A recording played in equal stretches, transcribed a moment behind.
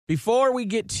Before we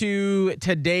get to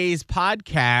today's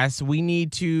podcast, we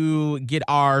need to get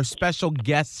our special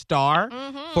guest star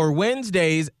for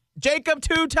Wednesdays, Jacob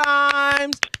Two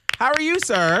Times. How are you,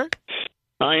 sir?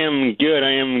 I am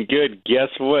good. Guess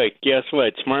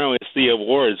what? Tomorrow is the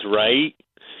awards, right?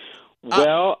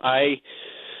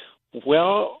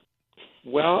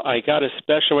 I got a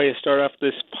special way to start off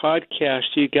this podcast.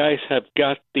 You guys have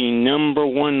got the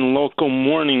 #1 local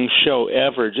morning show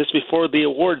ever just before the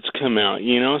awards come out,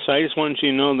 So I just wanted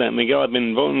you to know that, Miguel, I've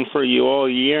been voting for you all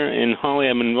year, and Holly,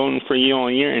 I've been voting for you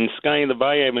all year, and Sky the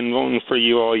Bay, I've been voting for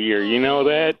you all year. You know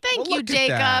that? Thank you,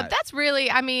 Jacob. That's really,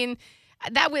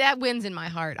 that wins in my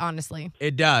heart, honestly.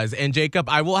 It does. And Jacob,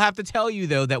 I will have to tell you,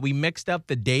 though, that we mixed up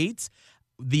the dates.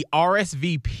 The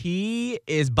RSVP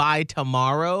is by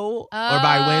tomorrow or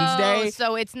by Wednesday.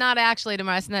 So it's not actually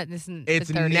tomorrow. It's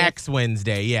next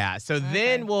Wednesday, yeah. So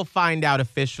then we'll find out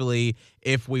officially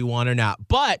if we won or not.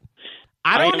 But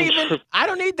I don't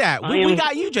need that. We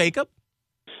got you, Jacob.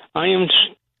 I am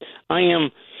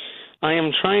trying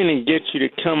to get you to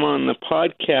come on the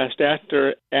podcast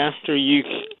after you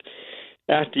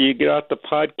get off the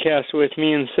podcast with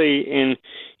me and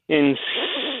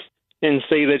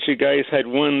say that you guys had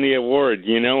won the award.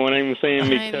 You know what I'm saying?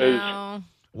 Because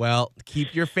well,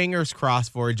 keep your fingers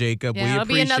crossed for it, Jacob. Yeah, it'll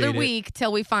be another week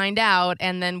till we find out,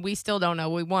 and then we still don't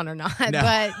know if we won or not. No.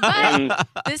 But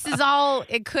this is all,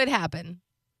 it could happen.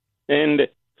 And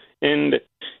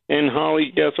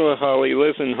Holly, guess what, Holly?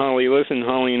 Listen, Holly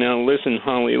now. Listen,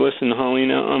 Holly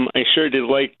now. I sure did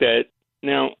like that.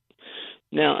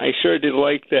 Now, I sure did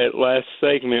like that last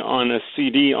segment on a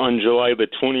CD on July the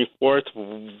 24th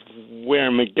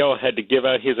where Miguel had to give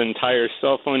out his entire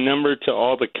cell phone number to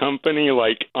all the company,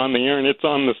 like on the air, and it's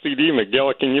on the CD.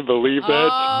 Miguel, can you believe that?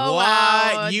 Oh, what?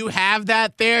 Wow. You have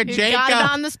that there, You Jacob? got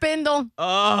it on the spindle.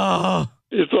 Oh.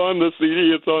 It's on the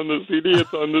CD. It's on the CD.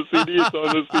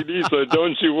 So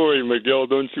don't you worry, Miguel.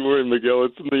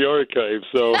 It's in the archive.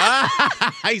 So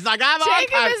he's like, I'm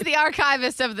Jacob is the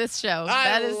archivist of this show.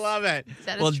 I love it.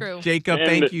 That is true. Jacob,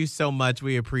 thank you so much.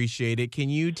 We appreciate it. Can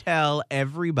you tell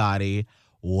everybody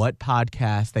what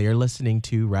podcast they are listening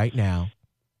to right now?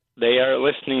 They are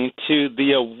listening to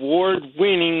the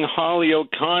award-winning Holly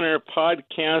O'Connor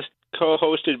podcast,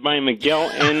 co-hosted by Miguel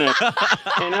and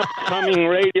an upcoming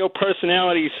radio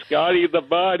personality, Scotty the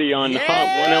Body, on Hot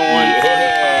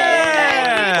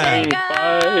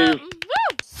 101.5.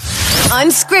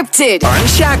 Unscripted,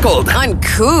 unshackled,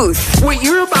 uncouth. What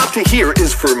you're about to hear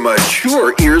is for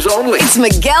mature ears only. It's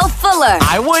Miguel Fuller.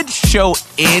 I would show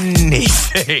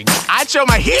anything. I'd show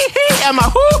my hee-hee and my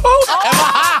hoo-hoo and my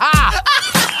ha-ha.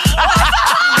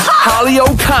 Holly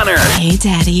O'Connor. Hey,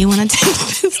 Daddy, you want to take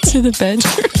this to the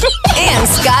bedroom? And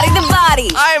Scotty the Body.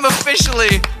 I am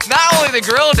officially not only the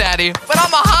grill daddy, but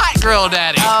I'm a hot grill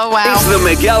daddy. Oh, wow. It's the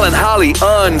Miguel and Holly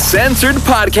Uncensored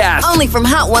Podcast. Only from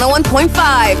Hot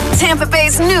 101.5, Tampa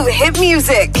Bay's new hit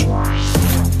music.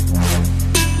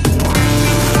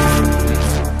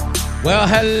 Well,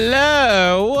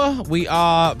 hello. We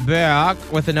are back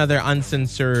with another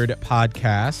Uncensored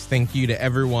podcast. Thank you to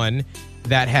everyone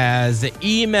that has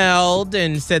emailed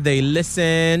and said they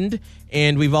listened.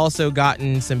 And we've also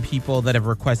gotten some people that have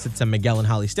requested some Miguel and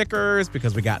Holly stickers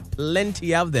because we got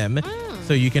plenty of them.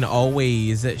 So you can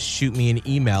always shoot me an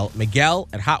email, Miguel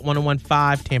at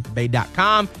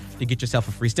hot1015tampabay.com, to get yourself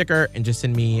a free sticker and just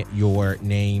send me your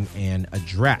name and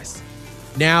address.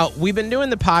 Now, we've been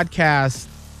doing the podcast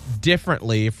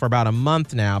differently for about a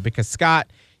month now because,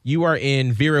 Scott, you are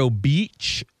in Vero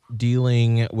Beach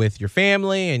dealing with your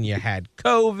family and you had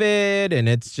COVID, and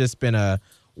it's just been a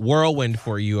whirlwind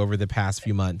for you over the past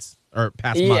few months or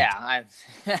past month.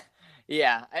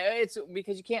 Yeah, it's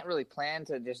because you can't really plan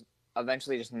to just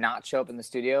eventually just not show up in the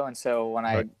studio. And so when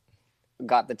I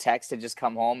got the text to just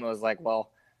come home, it was like,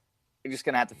 well, you're just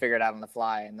going to have to figure it out on the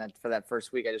fly. And then for that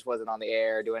first week, I just wasn't on the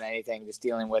air doing anything, just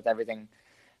dealing with everything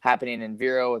happening in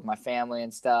Vero with my family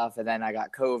and stuff. And then I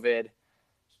got COVID.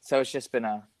 So it's just been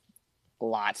a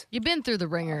lot. You've been through the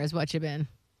ringer is what you've been.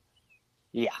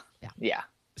 Yeah.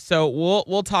 So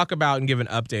we'll talk about and give an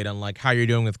update on like how you're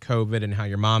doing with COVID and how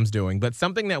your mom's doing. But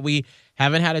something that we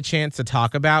haven't had a chance to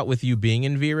talk about with you being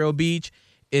in Vero Beach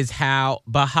is how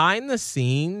behind the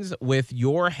scenes with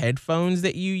your headphones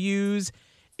that you use,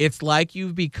 it's like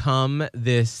you've become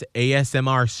this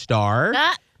ASMR star.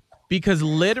 Because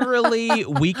literally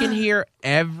we can hear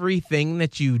everything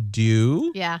that you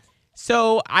do. Yeah.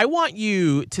 So I want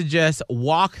you to just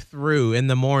walk through in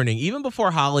the morning, even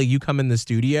before Holly, you come in the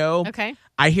studio. Okay.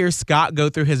 I hear Scott go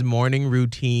through his morning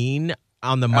routine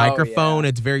on the microphone. Yeah.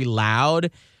 It's very loud.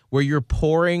 Where you're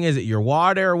pouring, is it your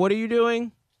water? What are you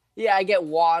doing? Yeah, I get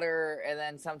water, and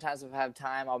then sometimes if I have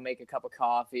time, I'll make a cup of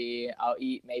coffee. I'll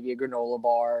eat maybe a granola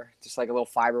bar, just like a little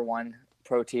Fiber One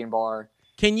protein bar.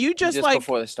 Can you just like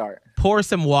before the start pour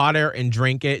some water and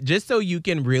drink it just so you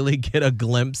can really get a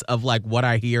glimpse of like what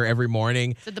I hear every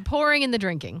morning? So the pouring and the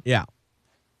drinking. Yeah.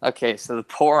 Okay, so the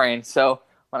pouring. So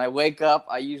when I wake up,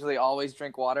 I usually always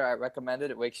drink water. I recommend it.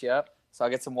 It wakes you up. So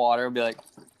I'll get some water and be like.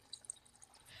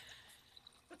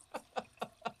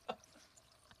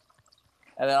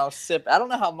 And then I'll sip. I don't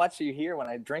know how much you hear when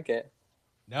I drink it.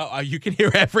 No, you can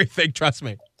hear everything. Trust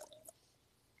me.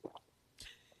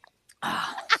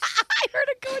 I heard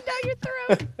it going down your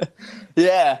throat.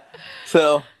 Yeah.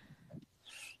 So,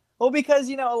 well,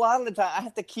 because, a lot of the time I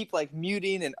have to keep like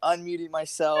muting and unmuting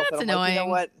myself. That's and I'm annoying. like, you know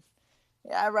what?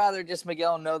 Yeah, I'd rather just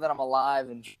Miguel know that I'm alive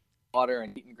and drink water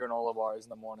and eating granola bars in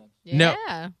the morning. Yeah.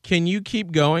 No, can you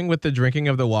keep going with the drinking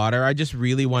of the water? I just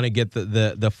really want to get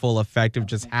the full effect of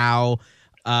just how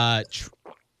Stop.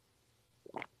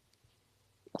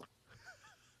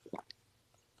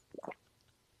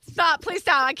 Please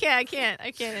stop. I can't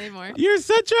anymore. You're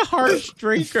such a harsh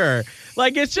drinker.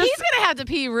 Like, it's just. He's going to have to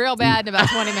pee real bad in about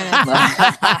 20 minutes.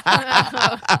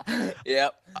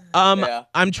 Yep. Yeah.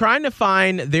 I'm trying to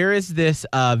find, there is this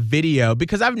video,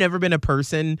 because I've never been a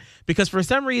person, because for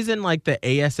some reason, like the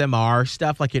ASMR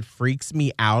stuff, like it freaks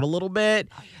me out a little bit.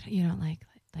 Oh, you don't like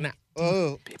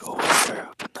People whisper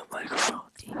up in the microphone.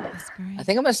 I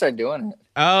think I'm going to start doing it.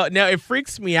 Oh, no, it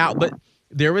freaks me out. But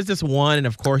there was this one, and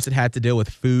of course it had to deal with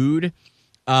food.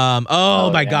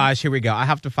 My gosh, here we go. I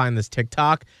have to find this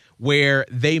TikTok where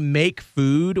they make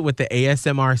food with the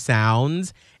ASMR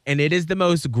sounds. And it is the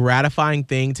most gratifying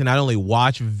thing to not only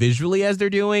watch visually as they're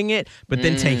doing it, but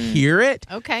then to hear it.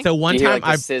 Okay. So one Do you hear, time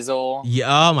like, the sizzle.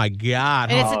 Yeah, oh my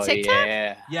God. And it's a TikTok?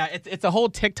 Yeah. It's a whole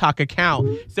TikTok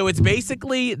account. So it's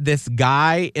basically this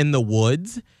guy in the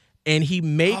woods, and he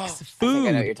makes food. I think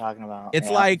I know what you're talking about. It's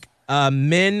like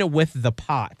Men with the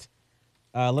Pot.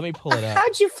 Let me pull it up.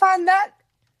 How'd you find that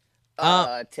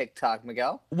TikTok,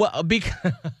 Miguel? Well,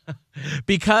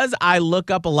 because I look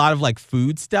up a lot of like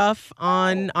food stuff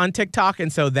on TikTok,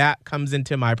 and so that comes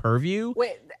into my purview.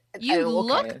 Wait, You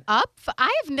look up?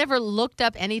 I have never looked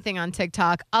up anything on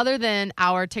TikTok other than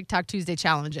our TikTok Tuesday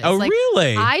challenges. Oh,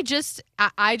 really? I just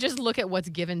look at what's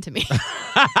given to me.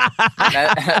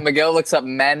 Miguel looks up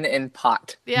men in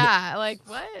pot. Yeah, like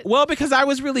what? Well, because I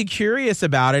was really curious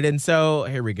about it, and so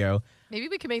here we go. Maybe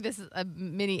we can make this a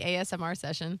mini ASMR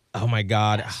session. Oh my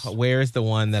God, where's the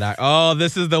one that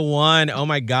this is the one. Oh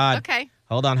my God. Okay.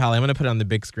 Hold on, Holly. I'm going to put it on the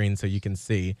big screen so you can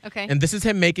see. Okay. And this is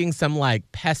him making some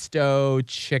like pesto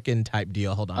chicken type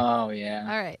deal. Hold on. Oh, yeah.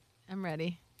 All right. I'm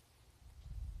ready.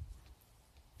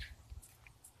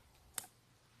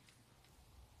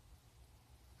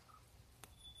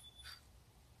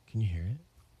 Can you hear it?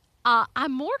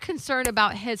 I'm more concerned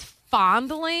about his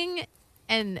fondling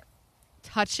and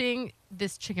touching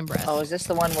this chicken breast. Oh, is this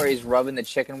the one where he's rubbing the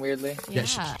chicken weirdly? Yeah. Oh,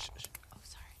 sorry.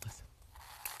 Listen.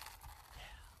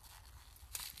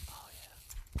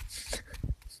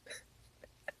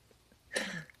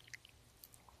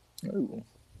 Ooh.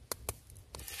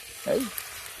 Hey.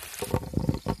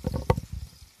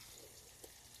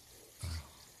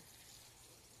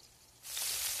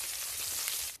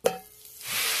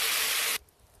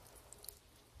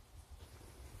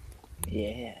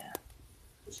 Yeah.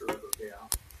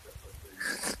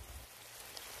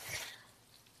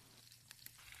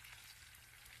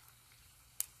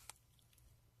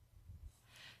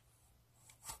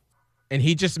 And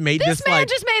he just made This this man like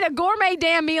just made a gourmet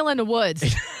damn meal in the woods.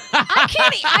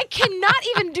 I cannot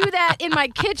even do that in my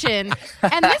kitchen.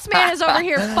 And this man is over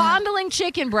here fondling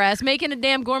chicken breast, making a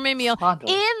damn gourmet meal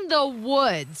in the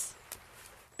woods.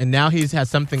 And now he has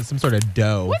some sort of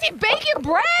dough. Was he baking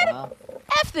bread?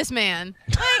 F this man.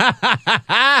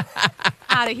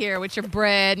 Out of here with your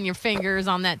bread and your fingers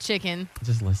on that chicken.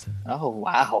 Just listen. Oh,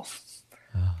 wow.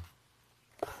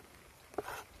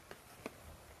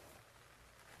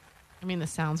 I mean, the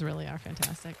sounds really are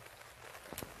fantastic.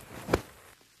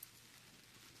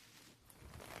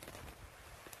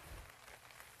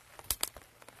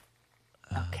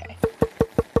 Okay.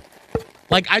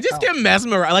 Like, I just get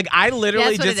mesmerized. Like, I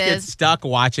literally That's what just it get is. stuck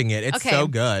watching it. It's Okay. so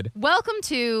good. Welcome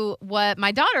to what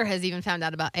my daughter has even found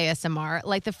out about ASMR.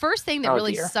 Like, the first thing that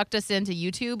really dear. sucked us into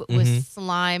YouTube was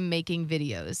slime making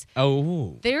videos.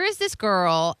 Oh. There is this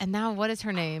girl, and now what is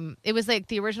her name? It was like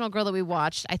the original girl that we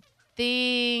watched. I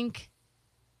think,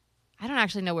 I don't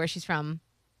actually know where she's from.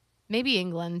 Maybe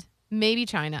England, maybe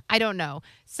China. I don't know.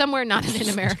 Somewhere not in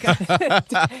America. Two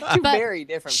But very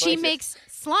different she places. makes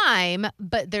slime,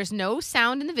 but there's no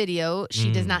sound in the video.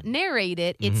 She does not narrate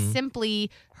it. It's simply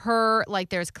her, like,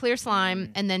 there's clear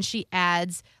slime, and then she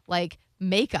adds, like,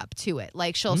 makeup to it.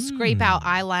 Like, she'll scrape out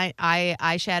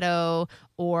eyeshadow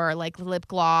or, like, lip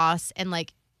gloss. And,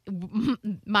 like,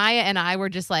 Maya and I were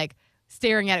just, like,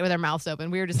 staring at it with our mouths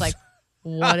open. We were just like,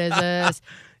 what is this?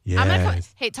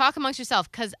 Yes. Hey, talk amongst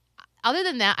yourself, because other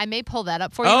than that, I may pull that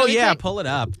up for you. Oh, really yeah, quick. pull it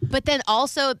up. But then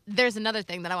also, there's another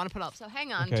thing that I want to put up. So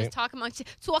hang on. Okay. Just talk amongst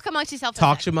yourself.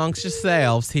 Talk amongst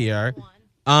yourselves here.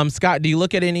 Scott, do you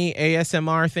look at any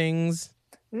ASMR things?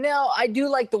 No, I do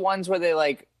like the ones where they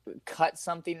like cut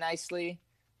something nicely,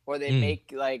 or they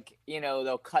make like,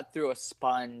 they'll cut through a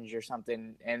sponge or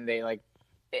something, and they like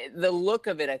the look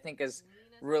of it, I think, is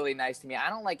really nice to me. I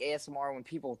don't like ASMR when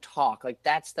people talk. Like,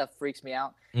 that stuff freaks me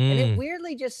out. And it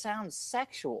weirdly just sounds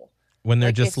sexual. When they're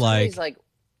Like, just if somebody's like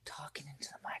talking into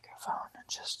the microphone and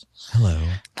just, hello.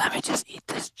 let me just eat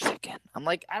this chicken. I'm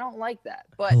like, I don't like that.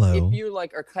 But Hello. if you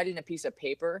like are cutting a piece of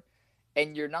paper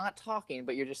and you're not talking,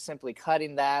 but you're just simply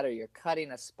cutting that, or you're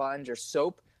cutting a sponge or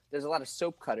soap, there's a lot of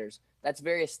soap cutters. That's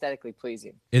very aesthetically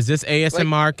pleasing. Is this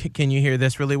ASMR? Can you hear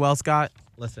this really well, Scott?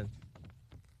 Listen.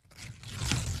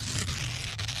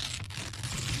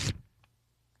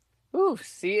 Ooh,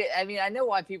 see, I mean, I know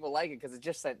why people like it, because it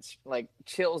just like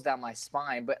chills down my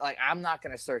spine. But like, I'm not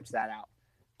gonna search that out.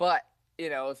 But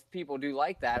if people do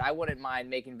like that, I wouldn't mind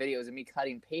making videos of me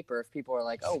cutting paper. If people are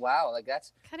like, "Oh wow, like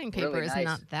that's Cutting paper really is nice."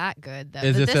 not that good, though.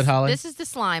 Is this it, Holly? This is the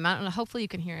slime. I don't know. Hopefully you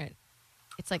can hear it.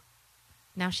 It's like,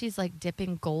 now she's like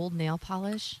dipping gold nail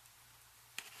polish.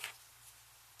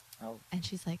 Oh, And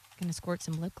she's like going to squirt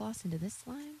some lip gloss into this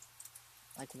slime.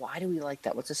 like, why do we like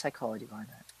that? What's the psychology behind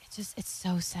that? It's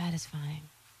so satisfying.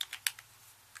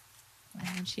 And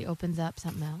then she opens up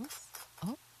something else.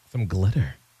 Oh, Some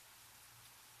glitter.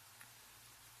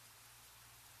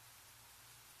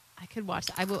 I could watch.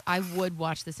 I would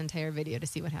watch this entire video to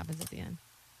see what happens at the end.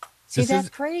 See, This that's is-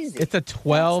 crazy. It's a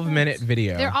 12-minute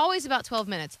video. They're always about 12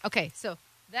 minutes. Okay, so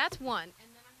that's one. And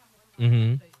then I have one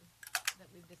more that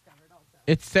we've discovered also.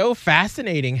 It's so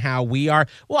fascinating how we are.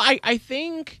 Well, I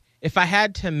think if I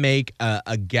had to make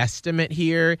a guesstimate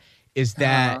here, is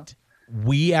that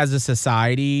we as a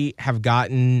society have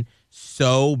gotten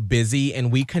so busy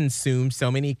and we consume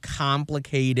so many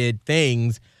complicated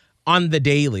things on the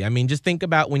daily. I mean, just think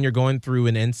about when you're going through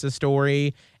an Insta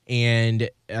story, and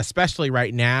especially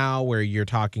right now where you're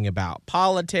talking about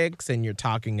politics and you're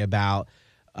talking about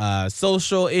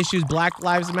social issues, Black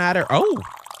Lives Matter. Oh,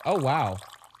 wow.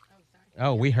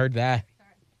 Oh, we heard that.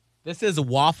 This is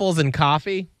waffles and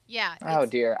coffee. Yeah. Oh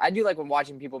dear, I do like when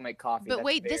watching people make coffee. But That's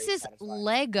wait, this very is satisfying.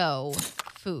 Lego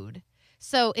food.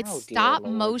 So it's Oh, dear stop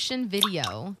Lord. motion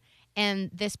video. And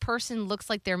this person looks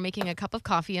like they're making a cup of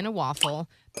coffee and a waffle,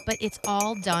 but it's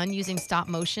all done using stop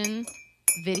motion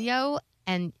video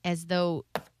and as though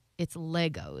it's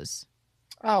Legos.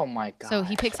 Oh my god. So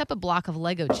he picks up a block of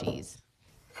Lego cheese.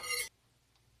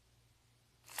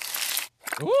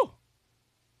 Ooh.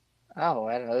 Oh,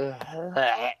 I don't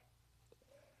know.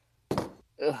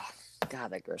 Ugh. God,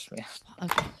 that grossed me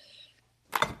out. Okay.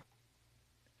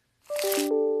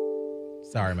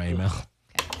 Sorry, my email.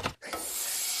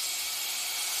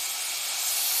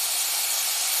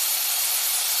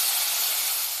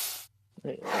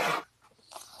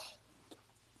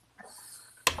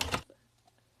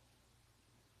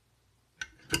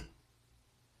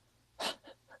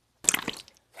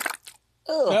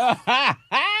 Ugh.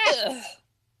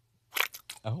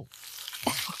 Oh.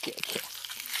 Okay, okay.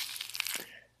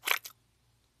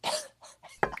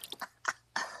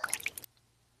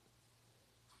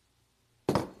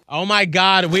 Oh my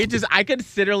God. I could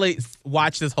literally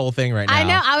watch this whole thing right now. I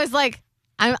know. I was like,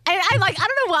 I don't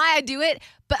know why I do it,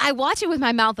 but I watch it with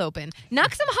my mouth open. Not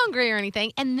because I'm hungry or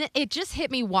anything. And it just hit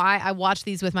me why I watch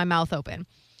these with my mouth open.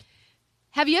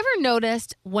 Have you ever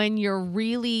noticed when you're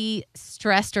really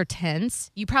stressed or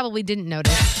tense? You probably didn't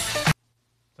notice.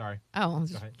 Sorry. Oh,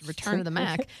 return to the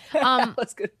Mac.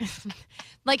 That's good.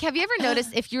 Like, have you ever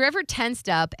noticed if you're ever tensed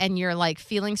up and you're like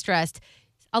feeling stressed,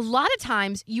 a lot of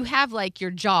times you have like your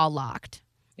jaw locked.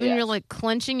 And Yes. you're like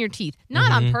clenching your teeth,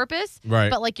 not on purpose,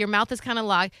 Right. but like your mouth is kind of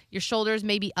locked, your shoulders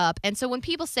may be up. And so when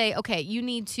people say, okay, you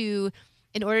need to,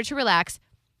 in order to relax,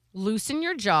 loosen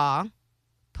your jaw,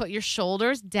 put your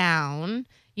shoulders down,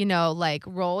 like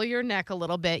roll your neck a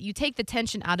little bit, you take the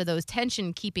tension out of those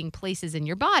tension keeping places in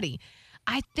your body.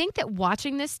 I think that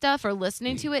watching this stuff or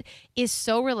listening to it is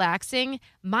so relaxing.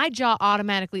 My jaw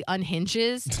automatically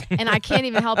unhinges and I can't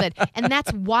even help it. And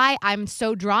that's why I'm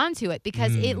so drawn to it,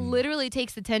 because it literally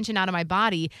takes the tension out of my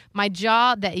body. My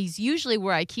jaw, that is usually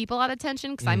where I keep a lot of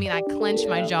tension, because I clench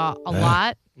my jaw a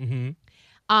lot.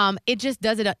 It just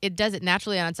does it. It does it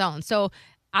naturally on its own. So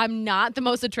I'm not the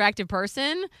most attractive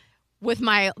person, with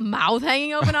my mouth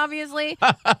hanging open, obviously.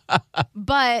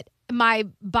 But my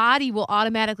body will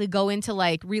automatically go into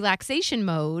like relaxation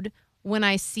mode when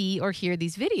I see or hear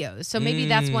these videos. So maybe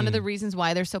that's one of the reasons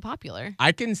why they're so popular.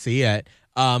 I can see it.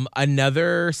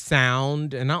 Another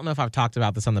sound, and I don't know if I've talked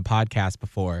about this on the podcast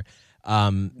before,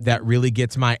 that really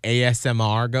gets my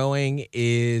ASMR going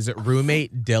is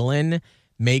roommate Dylan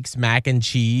makes mac and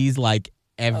cheese like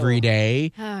every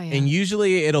day. Oh, yeah. And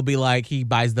usually it'll be like he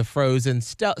buys the frozen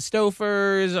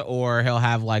Stouffer's, or he'll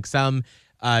have like some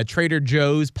Trader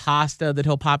Joe's pasta that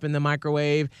he'll pop in the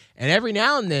microwave. And every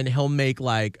now and then he'll make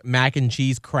like mac and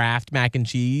cheese, Kraft mac and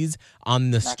cheese on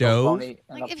the stove. Like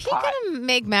if he's gonna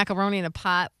make macaroni in a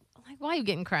pot, like why are you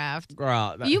getting Kraft?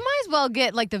 Girl, You might as well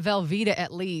get like the Velveeta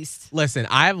at least. listen,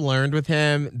 I've learned with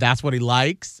him that's what he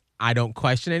likes. I don't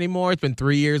question anymore. It's been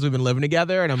 3 years we've been living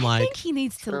together, and I'm I like, think he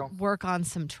needs to work on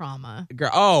some trauma.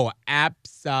 girl, oh,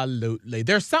 absolutely.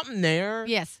 There's something there.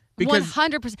 Yes. Because-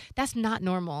 100%. That's not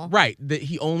normal. Right. That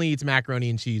he only eats macaroni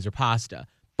and cheese or pasta.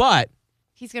 But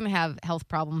He's going to have health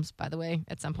problems, by the way,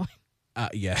 at some point.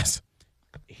 yes.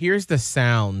 Here's the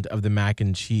sound of the mac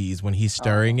and cheese when he's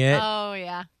stirring it. Oh,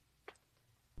 yeah.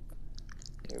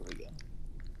 Here we go.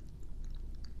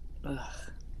 Ugh.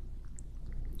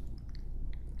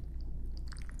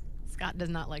 Scott does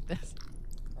not like this.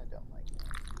 I don't like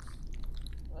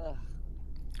that. Ugh.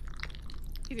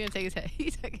 He's going to take his head.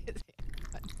 He took his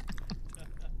head.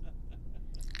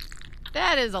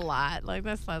 That is a lot. Like,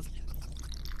 that's less.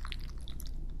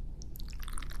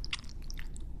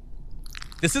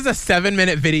 This is a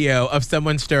 7-minute video of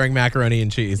someone stirring macaroni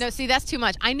and cheese. No, see, that's too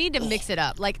much. I need to mix it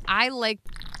up. Like, I like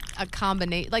a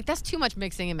combination. Like, that's too much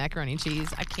mixing in macaroni and cheese.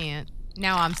 I can't.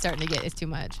 Now I'm starting to get it's too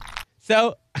much.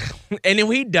 So, and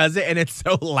then he does it and it's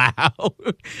so loud.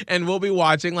 And we'll be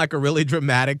watching like a really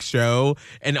dramatic show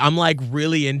and I'm like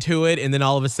really into it. And then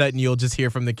all of a sudden you'll just hear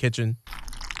from the kitchen.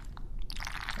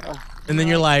 And then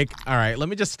you're like, all right, let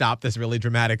me just stop this really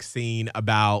dramatic scene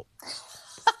about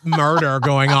murder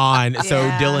going on so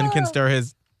Yeah. Dylan can stir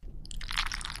his.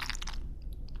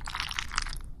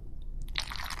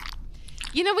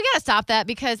 You know, we got to stop that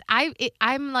because I'm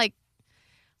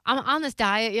on this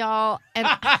diet, y'all. And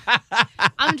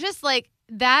I'm just like,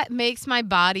 that makes my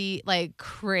body like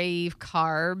crave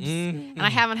carbs. And I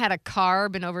haven't had a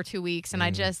carb in over 2 weeks. And I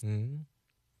just,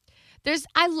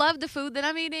 I love the food that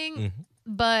I'm eating.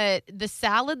 But the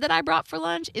salad that I brought for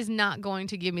lunch is not going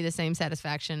to give me the same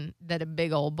satisfaction that a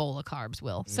big old bowl of carbs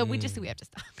will. So we have to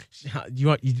stop. You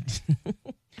want me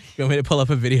to pull up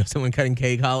a video of someone cutting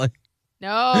cake, Holly?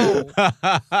 No.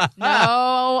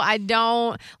 No, I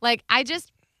don't. Like, I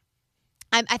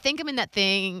think I'm in that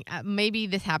thing. Maybe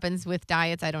this happens with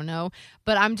diets. I don't know.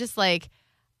 But I'm just like,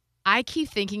 I keep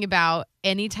thinking about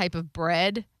any type of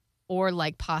bread or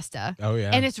like pasta. Oh,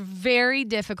 yeah. And it's very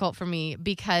difficult for me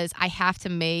because I have to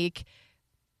make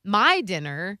my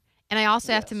dinner and I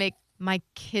also have to make my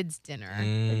kids' dinner.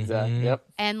 Exactly. Yep.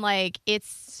 And like,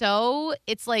 it's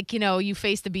like, you know, you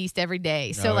face the beast every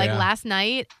day. So Oh, like yeah. last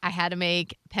night I had to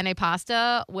make penne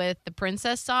pasta with the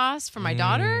princess sauce for my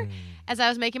daughter as I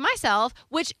was making myself,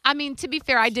 which I mean, to be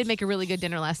fair, I did make a really good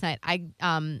dinner last night. I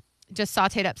just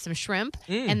sauteed up some shrimp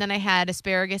and then I had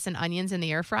asparagus and onions in the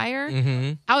air fryer.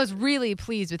 I was really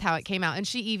pleased with how it came out. And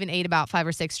she even ate about 5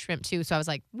 or 6 shrimp too. So I was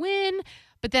like, win.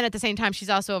 But then at the same time, she's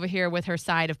also over here with her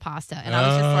side of pasta. And I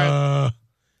was just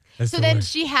like, so then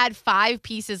she had 5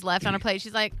 pieces left on her plate.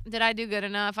 She's like, did I do good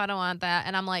enough? I don't want that.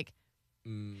 And I'm like,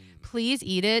 please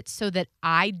eat it so that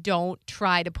I don't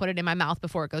try to put it in my mouth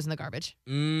before it goes in the garbage.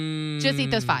 Just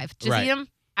eat those 5. Just Right. eat them.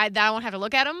 I won't have to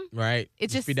look at them. Right.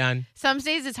 It's just be done. Some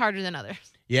days it's harder than others.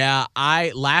 Yeah,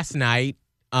 last night,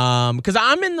 because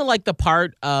I'm in the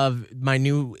part of my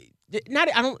new, it's not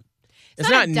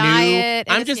not a new. diet,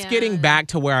 I'm it's- just yeah. getting back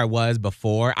to where I was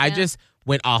before. I Yeah. just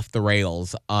went off the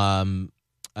rails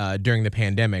during the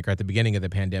pandemic or at the beginning of the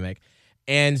pandemic.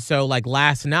 And so like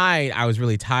last night I was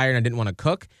really tired and I didn't want to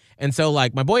cook. And so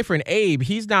like my boyfriend Abe,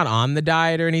 he's not on the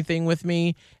diet or anything with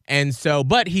me. And so,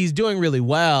 but he's doing really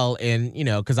well in, you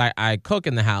know, because I cook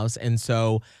in the house. And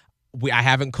so I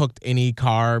haven't cooked any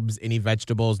carbs, any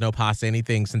vegetables, no pasta,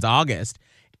 anything since August.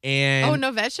 And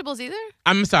no vegetables either?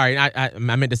 I'm sorry, I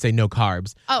meant to say no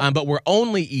carbs. Oh. But we're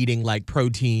only eating like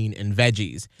protein and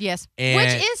veggies. Yes. And-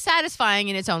 Which is satisfying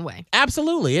in its own way.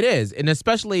 Absolutely, it is. And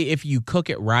especially if you cook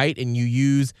it right and you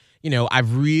use, you know,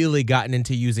 I've really gotten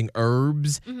into using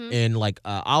herbs in like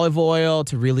olive oil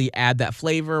to really add that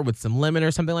flavor with some lemon or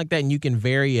something like that. And you can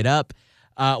vary it up.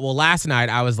 Well, last night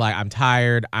I was like, I'm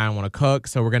tired. I don't want to cook.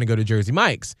 So we're going to go to Jersey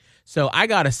Mike's. So I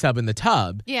got a sub in the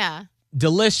tub. Yeah.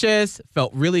 Delicious,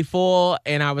 felt really full.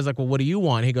 And I was like, well, what do you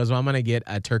want? He goes, well, I'm going to get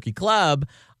a turkey club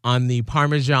on the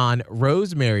Parmesan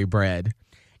rosemary bread.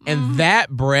 And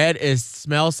that bread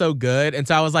smells so good. And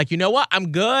so I was like, you know what?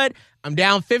 I'm good. I'm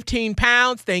down 15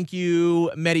 pounds. Thank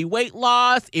you, Medi Weight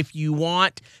Loss. If you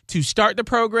want to start the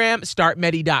program,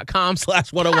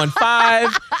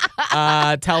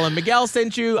 startmedi.com/1015. Tell them Miguel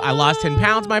sent you. I lost 10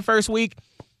 pounds my first week.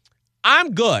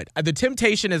 I'm good. The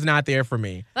temptation is not there for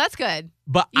me. That's good.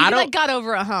 But You like got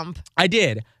over a hump. I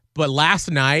did. But last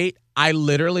night, I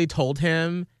literally told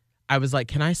him, I was like,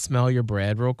 can I smell your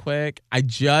bread real quick? I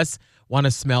just want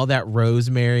to smell that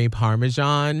rosemary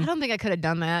Parmesan. I don't think I could have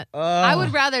done that. I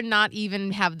would rather not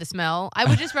even have the smell. I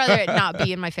would just rather it not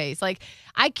be in my face. Like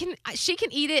she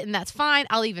can eat it and that's fine.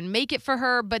 I'll even make it for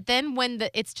her. But then when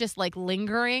it's just like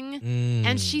lingering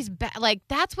and she's like,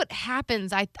 that's what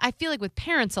happens. I feel like with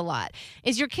parents a lot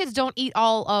is your kids don't eat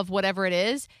all of whatever it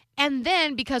is. And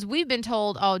then because we've been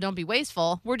told, oh, don't be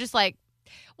wasteful, we're just like,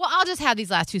 well, I'll just have these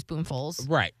last 2 spoonfuls.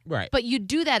 Right. But you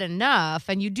do that enough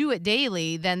and you do it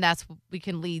daily, then we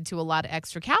can lead to a lot of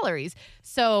extra calories.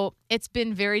 So it's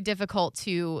been very difficult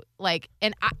to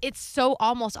it's so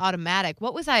almost automatic.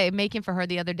 What was I making for her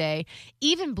the other day?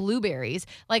 Even blueberries.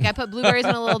 Like I put blueberries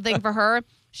in a little thing for her.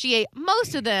 She ate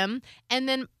most of them. And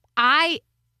then I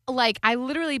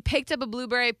literally picked up a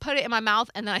blueberry, put it in my mouth,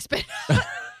 and then I spit it out.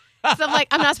 So I'm like,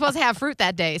 I'm not supposed to have fruit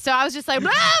that day. So I was just like, no.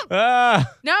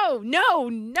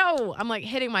 I'm like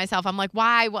hitting myself. I'm like,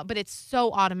 why? What? But it's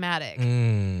so automatic.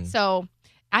 So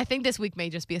I think this week may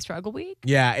just be a struggle week.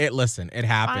 Yeah, it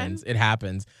happens. It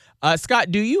happens. Scott,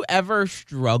 do you ever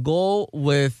struggle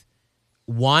with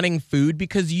wanting food?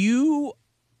 Because you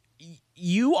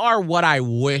are what I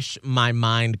wish my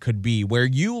mind could be, where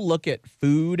you look at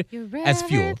food as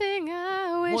fuel. Everything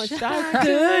I wish I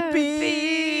could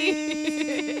be.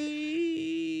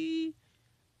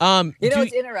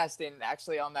 It's interesting,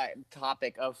 actually, on that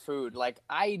topic of food. Like,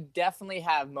 I definitely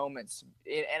have moments,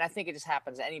 and I think it just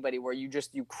happens to anybody, where you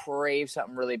crave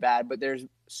something really bad. But there's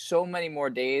so many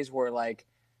more days where, like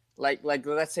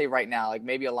let's say right now, like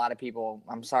maybe a lot of people,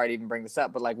 I'm sorry to even bring this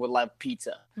up, but like would love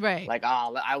pizza. Right. Like,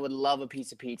 oh, I would love a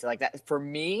piece of pizza like that. For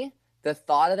me, the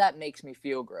thought of that makes me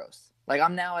feel gross. Like,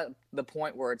 I'm now at the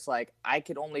point where it's like I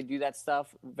could only do that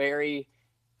stuff very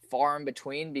far in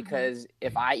between, because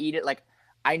if I eat it, like,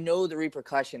 I know the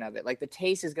repercussion of it. Like, the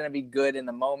taste is going to be good in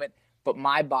the moment, but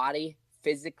my body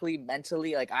physically,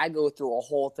 mentally, like, I go through a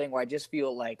whole thing where I just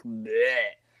feel like, bleh.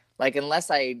 Like,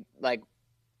 unless I like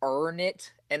earn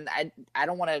it, and I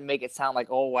don't want to make it sound like,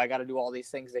 oh, I got to do all these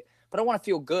things, but I want to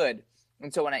feel good.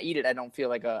 And so when I eat it, I don't feel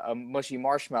like a mushy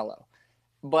marshmallow.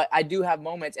 But I do have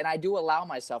moments, and I do allow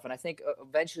myself. And I think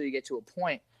eventually you get to a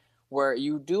point where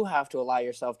you do have to allow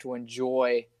yourself to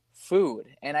enjoy food.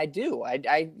 And I do.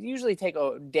 I usually take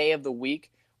a day of the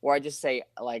week where I just say,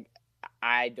 like,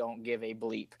 I don't give a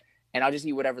bleep, and I'll just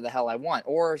eat whatever the hell I want.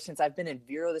 Or since I've been in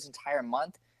Vero this entire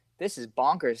month, this is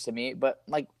bonkers to me, but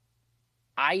like,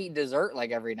 I eat dessert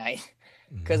like every night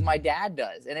because my dad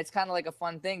does. And it's kind of like a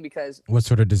fun thing because. What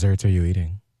sort of desserts are you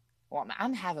eating? Well,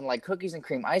 I'm having like cookies and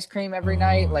cream ice cream every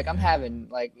night. Like, I'm having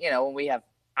like, when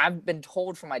I've been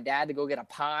told from my dad to go get a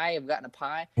pie. I've gotten a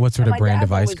pie. What sort of brand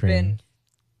of ice cream?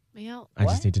 I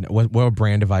just need to know. What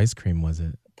brand of ice cream was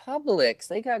it? Publix.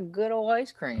 They got good old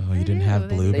ice cream. Oh, you didn't have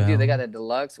Bluebell? They do. They got a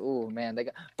deluxe. Oh man,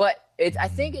 but I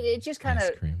think it just kind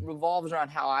of revolves around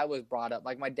how I was brought up.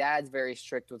 Like, my dad's very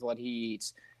strict with what he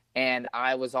eats, and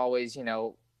I was always,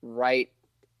 right,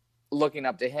 looking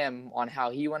up to him on how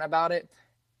he went about it.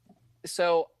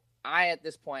 So I, at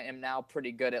this point, am now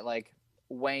pretty good at like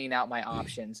weighing out my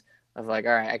options of like,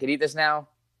 all right, I could eat this now,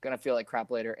 gonna feel like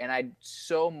crap later, and I'd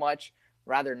so much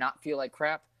rather not feel like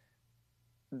crap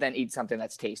than eat something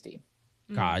that's tasty.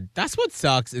 God, that's what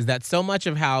sucks, is that so much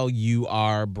of how you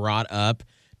are brought up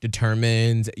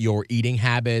determines your eating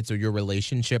habits or your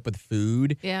relationship with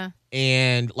food. Yeah.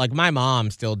 And like, my mom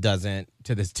still doesn't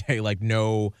to this day like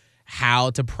know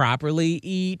how to properly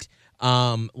eat.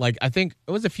 Like, I think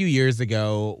it was a few years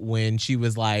ago when she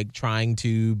was like trying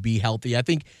to be healthy. I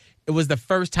think it was the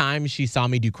first time she saw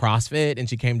me do CrossFit, and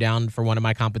she came down for one of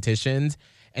my competitions.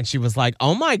 And she was like,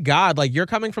 oh, my God, like, you're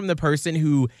coming from the person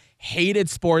who hated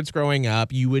sports growing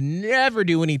up. You would never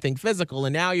do anything physical.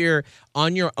 And now you're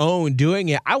on your own doing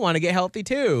it. I want to get healthy,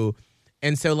 too.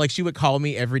 And so, like, she would call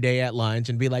me every day at lunch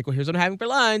and be like, well, here's what I'm having for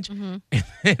lunch. And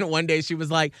then one day she was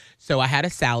like, so I had a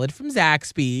salad from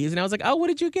Zaxby's. And I was like, oh, what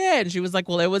did you get? And she was like,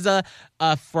 well, it was a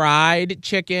fried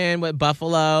chicken with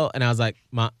buffalo. And I was like,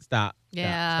 Mom, stop.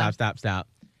 Yeah. Stop.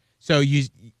 So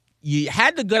you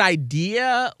had the good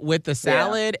idea with the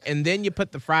salad, and then you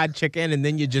put the fried chicken, and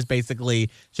then you just basically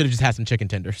should have just had some chicken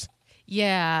tenders.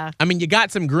 Yeah. I mean, you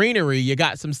got some greenery, you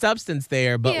got some substance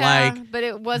there, but but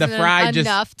it wasn't fried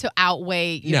enough to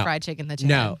outweigh your No. fried chicken. The chicken.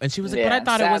 no. And she was like, but I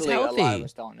thought it was sadly, healthy. A lot of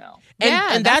us don't know.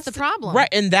 And that's the problem. Right.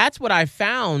 And that's what I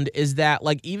found is that,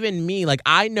 like, even me, like,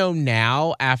 I know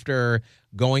now after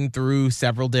going through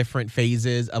several different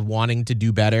phases of wanting to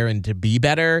do better and to be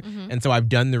better. And so I've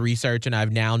done the research and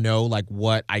I've now know, like,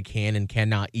 what I can and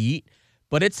cannot eat.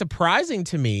 But it's surprising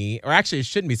to me, or actually it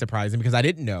shouldn't be surprising because I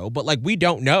didn't know, but like we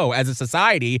don't know as a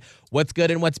society what's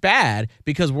good and what's bad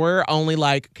because we're only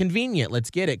like convenient. Let's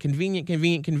get it. Convenient.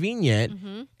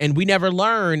 And we never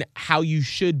learn how you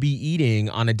should be eating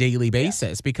on a daily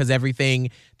basis because everything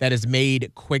that is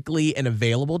made quickly and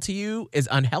available to you is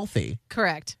unhealthy.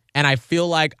 Correct. And I feel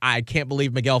like I can't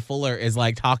believe Miguel Fuller is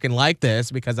like talking like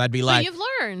this because I'd be like, you've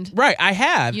learned. Right, I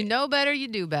have. You know better, you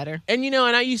do better. And, and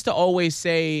I used to always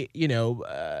say,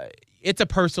 it's a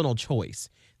personal choice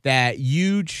that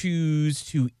you choose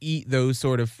to eat those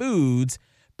sort of foods.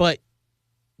 But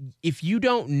if you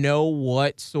don't know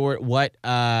what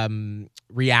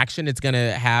reaction it's going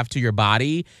to have to your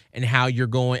body and how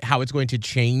it's going to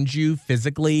change you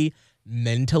physically,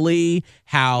 mentally,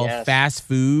 how fast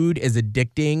food is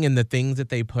addicting and the things that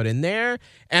they put in there.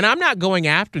 And I'm not going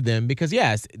after them because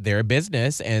yes, they're a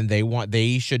business and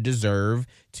they should deserve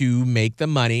to make the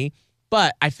money.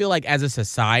 But I feel like as a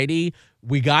society,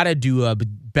 we got to do a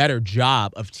better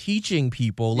job of teaching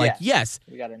people like, yes,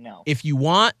 we got to know. If you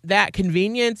want that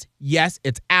convenience, yes,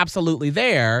 it's absolutely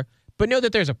there. But know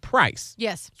that there's a price.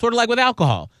 Yes. Sort of like with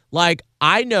alcohol. Like,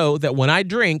 I know that when I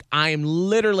drink, I am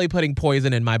literally putting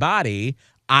poison in my body.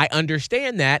 I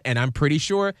understand that, and I'm pretty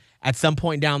sure at some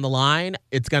point down the line,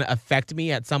 it's going to affect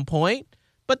me at some point.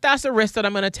 But that's a risk that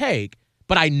I'm going to take.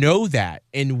 But I know that,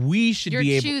 and we should be able...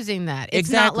 You're choosing that. It's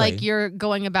not like you're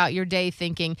going about your day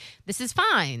thinking, this is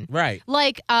fine. Right.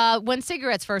 Like when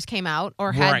cigarettes first came out,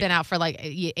 or had been out for like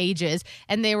ages,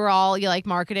 and they were all like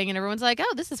marketing, and everyone's like,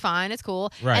 oh, this is fine, it's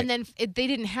cool. Right. And then they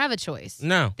didn't have a choice.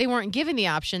 No. They weren't given the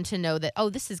option to know that, oh,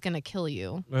 this is going to kill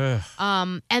you. Ugh.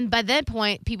 And by that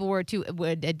point, people were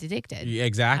addicted. Yeah,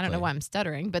 exactly. I don't know why I'm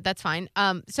stuttering, but that's fine.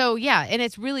 So yeah, and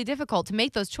it's really difficult to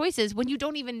make those choices when you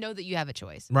don't even know that you have a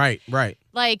choice. Right.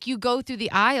 Like, you go through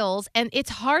the aisles, and it's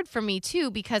hard for me,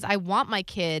 too, because I want my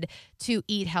kid to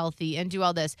eat healthy and do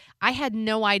all this. I had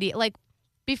no idea. Like,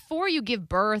 before you give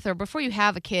birth or before you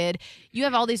have a kid, you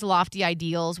have all these lofty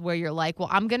ideals where you're like, well,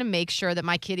 I'm going to make sure that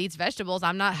my kid eats vegetables.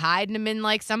 I'm not hiding them in,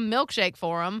 like, some milkshake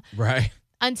for him. Right.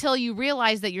 Until you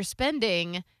realize that you're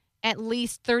spending at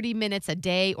least 30 minutes a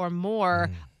day or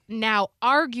more now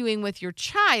arguing with your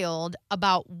child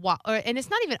about what, and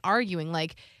it's not even arguing,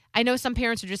 like, I know some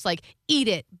parents are just like, eat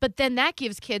it. But then that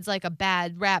gives kids like a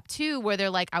bad rap too, where they're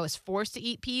like, I was forced to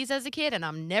eat peas as a kid and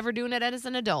I'm never doing it as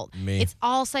an adult. It's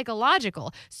all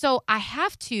psychological. So I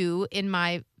have to, in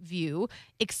my view,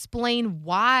 explain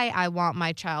why I want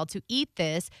my child to eat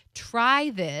this,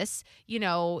 try this.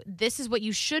 This is what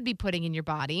you should be putting in your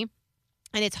body.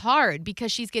 And it's hard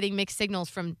because she's getting mixed signals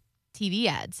from TV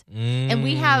ads. And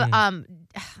we have,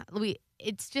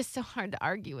 it's just so hard to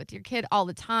argue with your kid all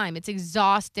the time. It's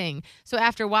exhausting. So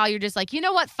after a while, you're just like, you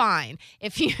know what? Fine.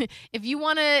 If you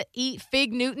want to eat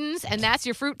Fig Newtons and that's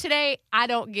your fruit today, I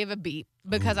don't give a beep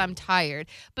because I'm tired.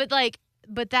 But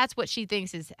that's what she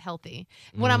thinks is healthy.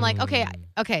 When I'm like,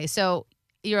 okay, so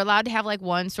you're allowed to have like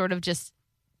one sort of just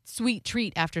sweet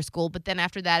treat after school, but then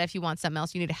after that, if you want something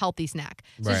else, you need a healthy snack.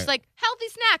 So she's like, healthy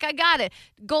snack, I got it.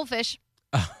 Goldfish.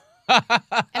 And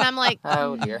I'm like,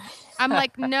 oh dear. I'm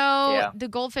like, no, the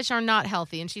goldfish are not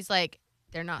healthy. And she's like,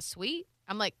 they're not sweet.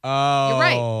 I'm like, oh, you're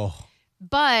right.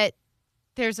 But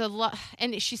there's a lot,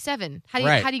 and she's 7. How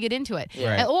do you get into it?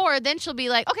 Right. Or then she'll be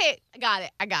like, okay,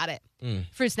 I got it.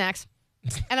 Fruit snacks.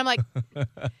 And I'm like,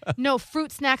 no,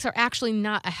 fruit snacks are actually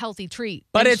not a healthy treat.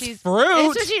 But and it's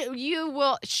fruit.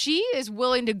 She is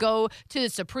willing to go to the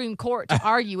Supreme Court to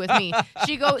argue with me.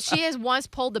 She has once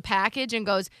pulled the package and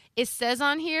goes, it says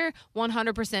on here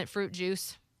 100% fruit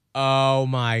juice. Oh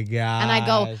my God. And I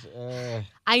go,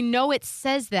 I know it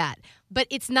says that, but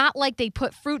it's not like they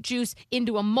put fruit juice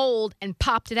into a mold and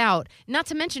popped it out. Not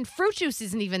to mention, fruit juice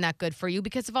isn't even that good for you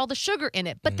because of all the sugar in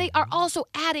it. But they are also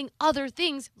adding other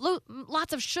things,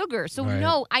 lots of sugar. So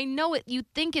no, I know it. You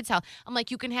think it's healthy. I'm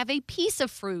like, you can have a piece of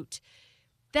fruit.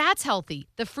 That's healthy.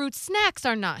 The fruit snacks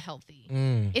are not healthy.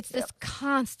 It's this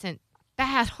constant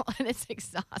battle, and it's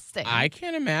exhausting. I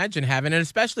can't imagine having it,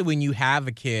 especially when you have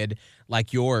a kid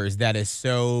like yours that is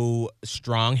so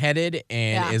strong-headed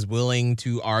and is willing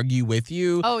to argue with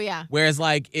you. Oh, yeah. Whereas,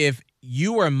 like, if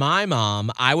you were my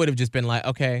mom, I would have just been like,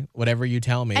 okay, whatever you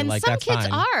tell me. And like, some that's kids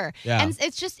fine. are. Yeah. And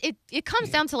it's just, it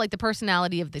comes down to like the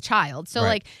personality of the child. So Right.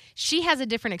 like she has a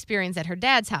different experience at her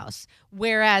dad's house.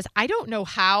 Whereas I don't know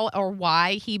how or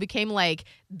why he became like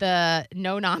the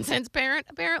no nonsense parent,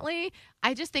 apparently.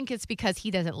 I just think it's because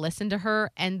he doesn't listen to her.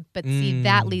 But see,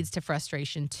 that leads to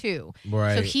frustration too.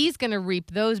 Right. So he's going to reap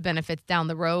those benefits down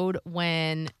the road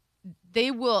when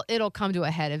it'll come to a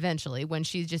head eventually when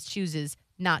she just chooses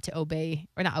not to obey,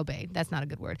 or not obey, that's not a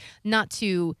good word, not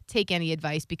to take any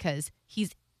advice because he's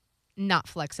not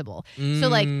flexible. So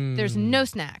like there's no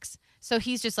snacks. So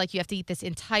he's just like, you have to eat this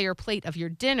entire plate of your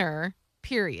dinner,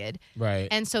 period. Right.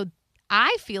 And so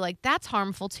I feel like that's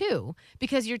harmful too,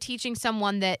 because you're teaching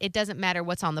someone that it doesn't matter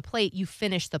what's on the plate, you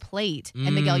finish the plate.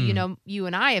 And Miguel, you know, you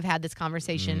and I have had this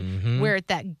conversation where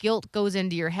that guilt goes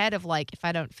into your head of like, if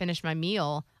I don't finish my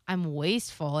meal, I'm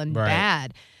wasteful and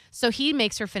bad. So he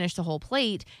makes her finish the whole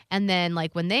plate. And then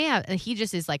like when he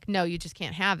just is like, no, you just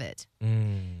can't have it.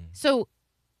 So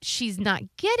she's not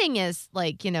getting as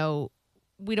like, you know,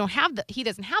 he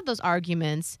doesn't have those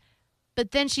arguments,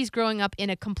 but then she's growing up in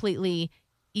a completely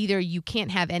either you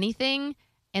can't have anything.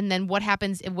 And then what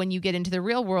happens when you get into the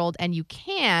real world and you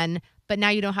can, but now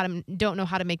you don't know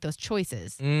how to make those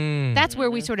choices. That's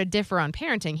where we sort of differ on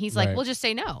parenting. He's like, well, just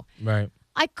say no. Right.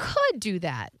 I could do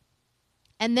that.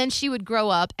 And then she would grow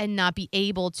up and not be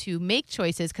able to make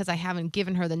choices because I haven't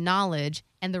given her the knowledge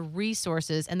and the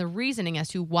resources and the reasoning as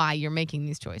to why you're making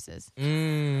these choices.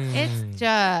 It's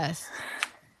just,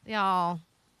 y'all,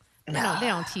 they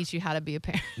don't teach you how to be a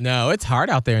parent. No, it's hard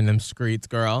out there in them streets,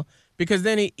 girl, because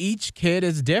then each kid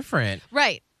is different.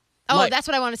 Right. Oh, Like- that's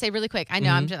what I want to say really quick. I know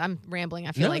I'm rambling,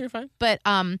 I feel like. You're fine. But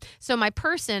so my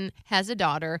person has a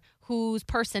daughter whose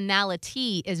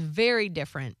personality is very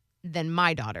different than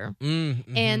my daughter.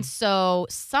 And so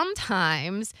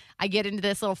sometimes I get into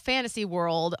this little fantasy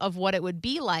world of what it would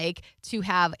be like to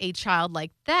have a child like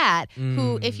that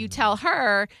who, if you tell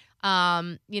her,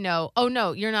 you know, oh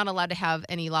no, you're not allowed to have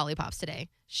any lollipops today,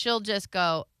 she'll just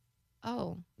go,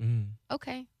 oh,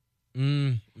 okay.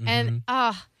 And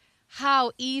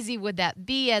how easy would that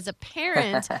be as a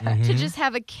parent to just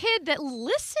have a kid that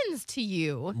listens to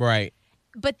you? Right.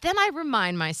 But then I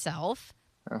remind myself,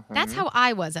 that's how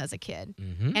I was as a kid.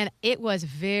 And it was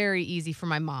very easy for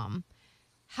my mom.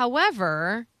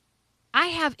 However, I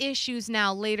have issues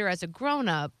now later as a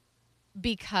grown-up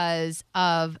because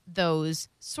of those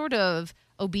sort of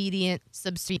obedient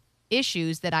subservient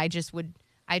issues that I just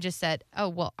said, oh,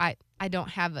 well, I don't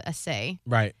have a say.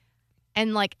 Right.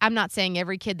 And like, I'm not saying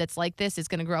every kid that's like this is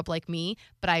going to grow up like me,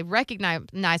 but I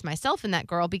recognize myself in that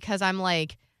girl because I'm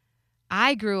like,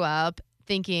 I grew up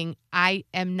thinking I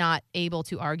am not able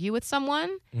to argue with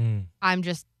someone. I'm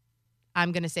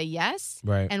going to say yes.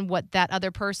 Right. And what that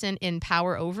other person in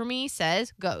power over me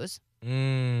says goes.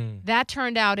 Mm. That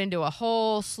turned out into a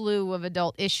whole slew of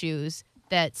adult issues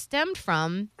that stemmed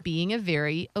from being a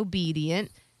very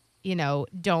obedient,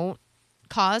 don't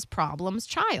cause problems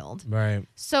child. Right.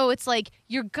 So it's like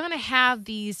you're going to have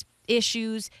these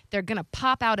issues. They're going to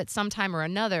pop out at some time or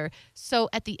another. So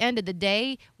at the end of the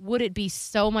day, would it be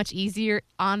so much easier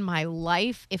on my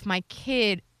life if my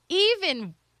kid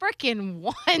even freaking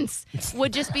once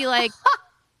would just be like,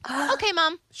 okay,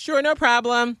 Mom. Sure, no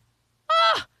problem.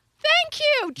 Oh, thank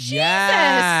you, Jesus.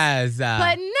 Yes.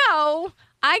 But no,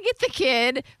 I get the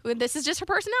kid, who this is just her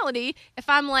personality. If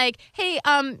I'm like, hey,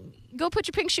 go put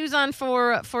your pink shoes on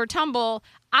for tumble,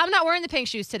 I'm not wearing the pink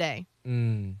shoes today.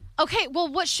 Mm. Okay, well,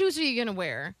 what shoes are you going to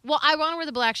wear? Well, I want to wear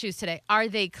the black shoes today. Are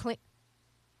they clean?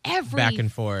 Every Back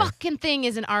and forth. fucking thing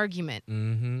is an argument.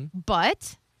 Mm-hmm.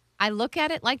 But I look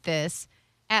at it like this.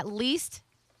 At least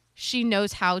she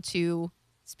knows how to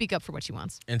speak up for what she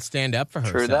wants. And stand up for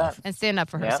True herself. that. And stand up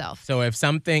for herself. So if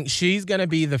something, she's going to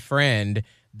be the friend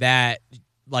that,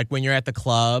 like when you're at the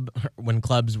club, when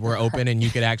clubs were open and you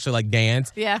could actually like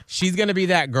dance. Yeah. She's going to be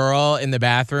that girl in the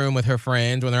bathroom with her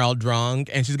friends when they're all drunk.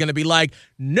 And she's going to be like,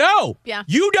 no, Yeah.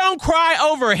 you don't cry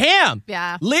over him.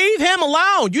 Yeah. Leave him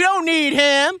alone. You don't need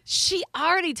him. She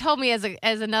already told me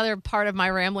as another part of my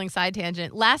rambling side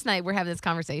tangent. Last night we're having this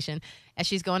conversation. As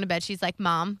she's going to bed, she's like,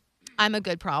 Mom, I'm a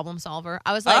good problem solver.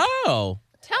 I was like, Oh.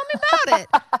 tell me about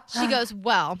it. She goes,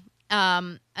 well,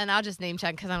 and I'll just name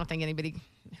check because I don't think anybody,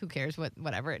 who cares,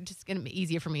 whatever. It's just going to be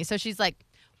easier for me. So she's like,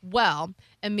 well,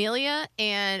 Amelia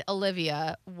and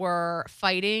Olivia were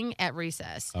fighting at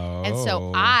recess. And so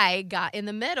Oh. I got in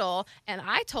the middle and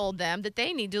I told them that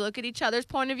they need to look at each other's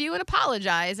point of view and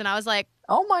apologize. And I was like,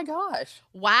 Oh my gosh.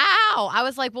 wow. I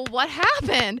was like, well, what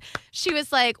happened? She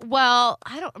was like, well,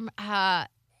 I don't,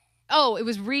 it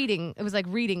was reading. It was like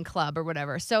reading club or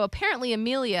whatever. So apparently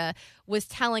Amelia was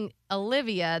telling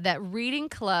Olivia that reading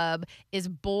club is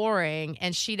boring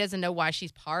and she doesn't know why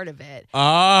she's part of it.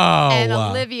 Oh. And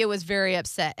Olivia was very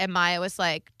upset. And Maya was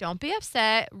like, don't be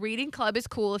upset. Reading club is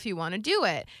cool if you want to do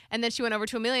it. And then she went over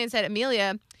to Amelia and said,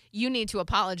 Amelia, you need to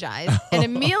apologize. And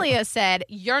Amelia said,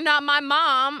 you're not my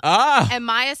mom. And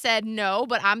Maya said, no,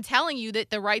 but I'm telling you that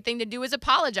the right thing to do is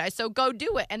apologize. So go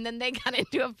do it. And then they got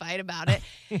into a fight about it.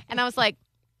 And I was like,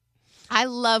 I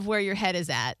love where your head is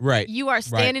at. Right. You are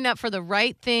standing up for the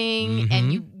right thing. Mm-hmm.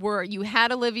 And you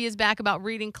had Olivia's back about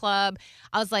reading club.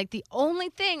 I was like, the only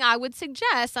thing I would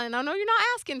suggest, and I know you're not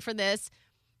asking for this,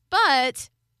 but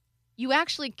you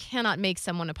actually cannot make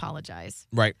someone apologize.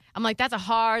 Right. I'm like, that's a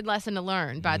hard lesson to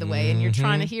learn, by the way. And you're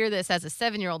trying to hear this as a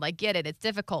 7-year-old. I get it. It's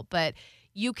difficult. But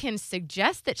you can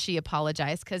suggest that she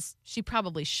apologize because she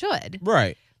probably should.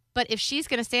 Right. But if she's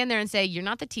going to stand there and say, you're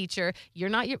not the teacher, you're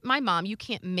not my mom, you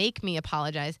can't make me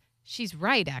apologize. She's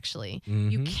right, actually.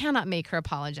 You cannot make her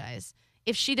apologize.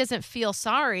 If she doesn't feel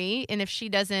sorry and if she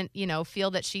doesn't,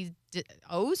 feel that she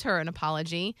owes her an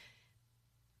apology,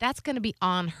 that's going to be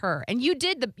on her. And you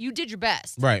did your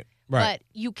best. Right. But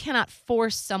you cannot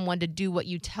force someone to do what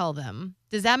you tell them.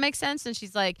 Does that make sense? And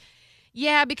she's like,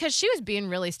 yeah, because she was being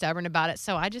really stubborn about it.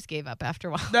 So I just gave up after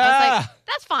a while. I was like,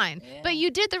 that's fine. Yeah. But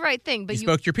you did the right thing. But you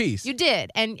spoke your piece. You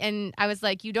did. And I was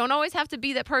like, you don't always have to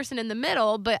be that person in the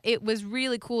middle, but it was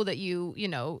really cool that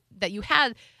that you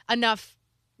had enough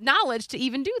knowledge to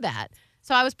even do that.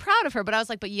 So I was proud of her, but I was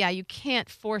like, but yeah, you can't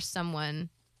force someone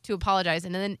to apologize.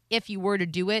 And then if you were to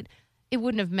do it, it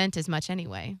wouldn't have meant as much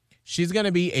anyway. She's going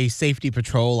to be a safety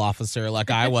patrol officer like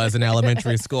I was in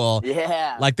elementary school.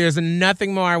 Yeah. Like there's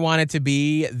nothing more I wanted to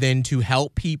be than to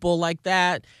help people like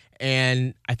that.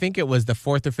 And I think it was the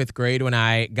 4th or 5th grade when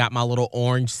I got my little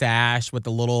orange sash with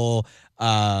the little,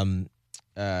 what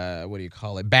do you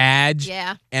call it, badge.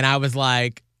 Yeah. And I was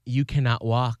like, you cannot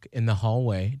walk in the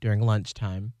hallway during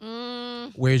lunchtime.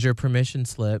 Where's your permission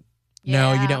slip?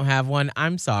 Yeah. No, you don't have one.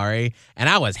 I'm sorry. And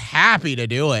I was happy to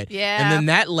do it. Yeah. And then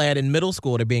that led in middle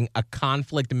school to being a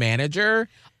conflict manager.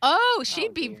 Oh,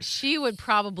 she would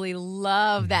probably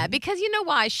love that because you know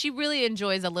why? She really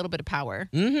enjoys a little bit of power.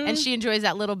 And she enjoys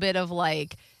that little bit of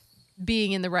like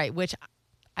being in the right, which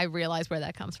I realize where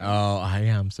that comes from. Oh, I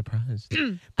am surprised.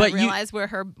 But I realize where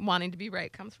her wanting to be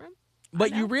right comes from.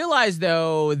 But you realize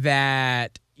though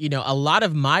that, a lot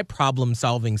of my problem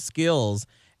solving skills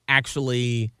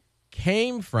actually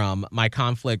came from my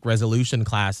conflict resolution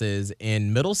classes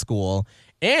in middle school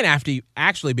and after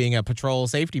actually being a patrol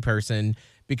safety person,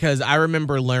 because I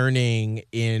remember learning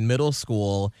in middle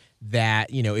school that,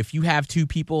 if you have two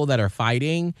people that are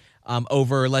fighting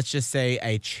over, let's just say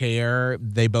a chair,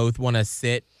 they both want to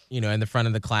sit, in the front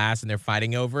of the class and they're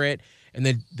fighting over it. And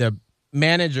the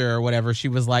manager or whatever, she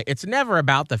was like, it's never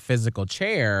about the physical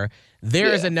chair.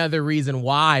 There is another reason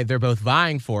why they're both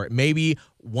vying for it. Maybe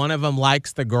one of them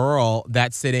likes the girl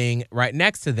that's sitting right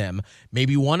next to them.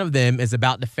 Maybe one of them is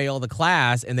about to fail the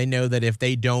class and they know that if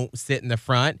they don't sit in the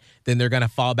front, then they're going to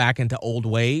fall back into old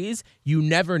ways. You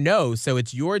never know. So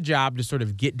it's your job to sort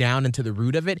of get down into the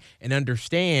root of it and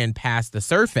understand past the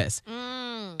surface.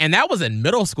 And that was in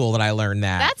middle school that I learned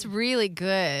that. That's really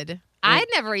good. I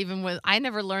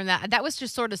never learned that. That was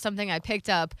just sort of something I picked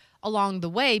up along the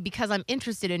way because I'm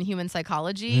interested in human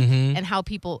psychology and how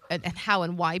people and how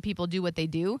and why people do what they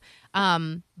do.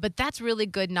 But that's really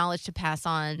good knowledge to pass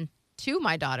on to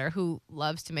my daughter who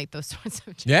loves to make those sorts of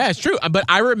changes. Yeah, it's true. But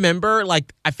I remember,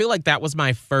 I feel like that was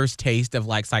my first taste of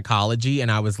psychology,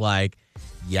 and I was like,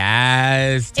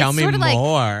 yes, tell me more.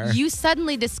 Like you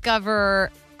suddenly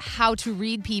discover how to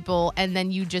read people and then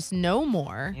you just know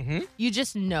more. You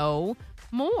just know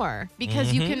more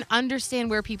because you can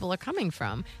understand where people are coming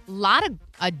from. A lot of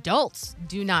adults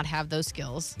do not have those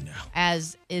skills,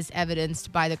 as is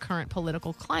evidenced by the current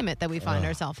political climate that we find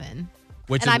ourselves in.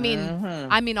 I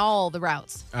mean all the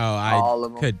routes. Oh,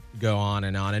 I could go on,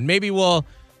 and maybe we'll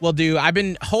do. I've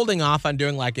been holding off on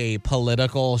doing a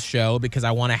political show because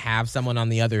I want to have someone on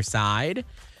the other side.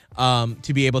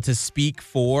 To be able to speak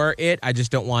for it. I just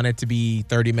don't want it to be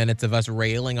 30 minutes of us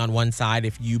railing on one side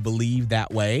if you believe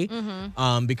that way.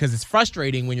 Because it's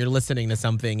frustrating when you're listening to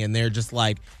something and they're just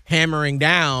hammering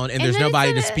down and there's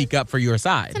nobody to speak up for your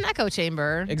side. It's an echo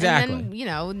chamber. Exactly. And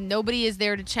then, nobody is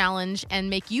there to challenge and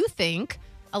make you think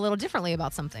a little differently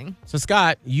about something. So,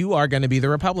 Scott, you are going to be the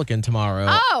Republican tomorrow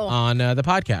on the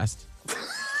podcast.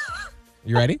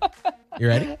 You ready? You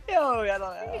ready? Oh, I don't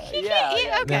know.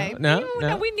 Yeah. Okay.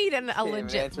 No. We need a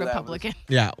legit Republican.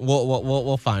 Yeah,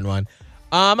 we'll find one.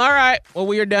 All right. Well,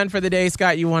 we are done for the day.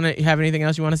 Scott, you have anything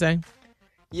else you want to say?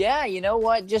 Yeah. You know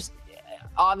what? Just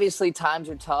obviously times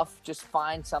are tough. Just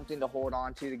find something to hold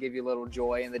on to give you a little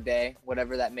joy in the day,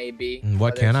 whatever that may be.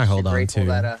 What can I hold on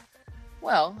to?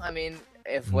 Well, I mean,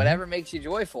 if whatever makes you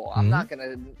joyful, I'm not going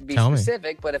to be Tell me.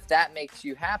 specific, but if that makes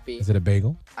you happy, Is it a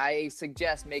bagel? I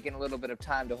suggest making a little bit of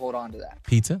time to hold on to that.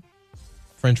 Pizza?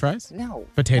 French fries? No.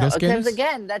 Potato skins? Because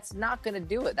again, that's not going to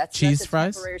do it. That's Cheese a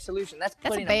fries? temporary solution. That's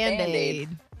That's putting a Band-Aid.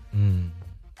 on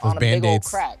a big old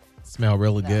crack. Smell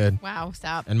really good. Wow,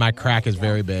 stop. And my crack is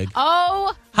very big.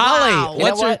 Oh, Holly, wow.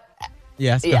 what's You know your...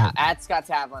 Yes, go Yeah, ahead. at Scott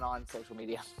Tavlin on social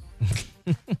media.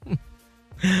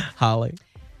 Holly.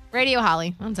 Radio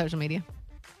Holly on social media.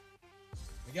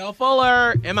 Miguel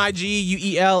Fuller,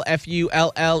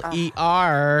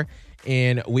 MIGUELFULLER.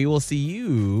 And we will see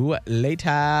you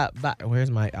later. Bye. Where's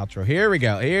my outro? Here we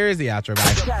go. Here's the outro.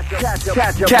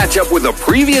 Bye. Catch up with the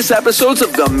previous episodes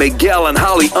of the Miguel and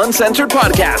Holly Uncensored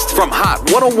podcast from Hot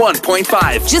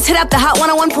 101.5. Just hit up the Hot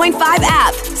 101.5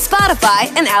 app, Spotify,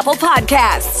 and Apple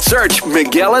Podcasts. Search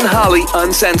Miguel and Holly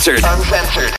Uncensored.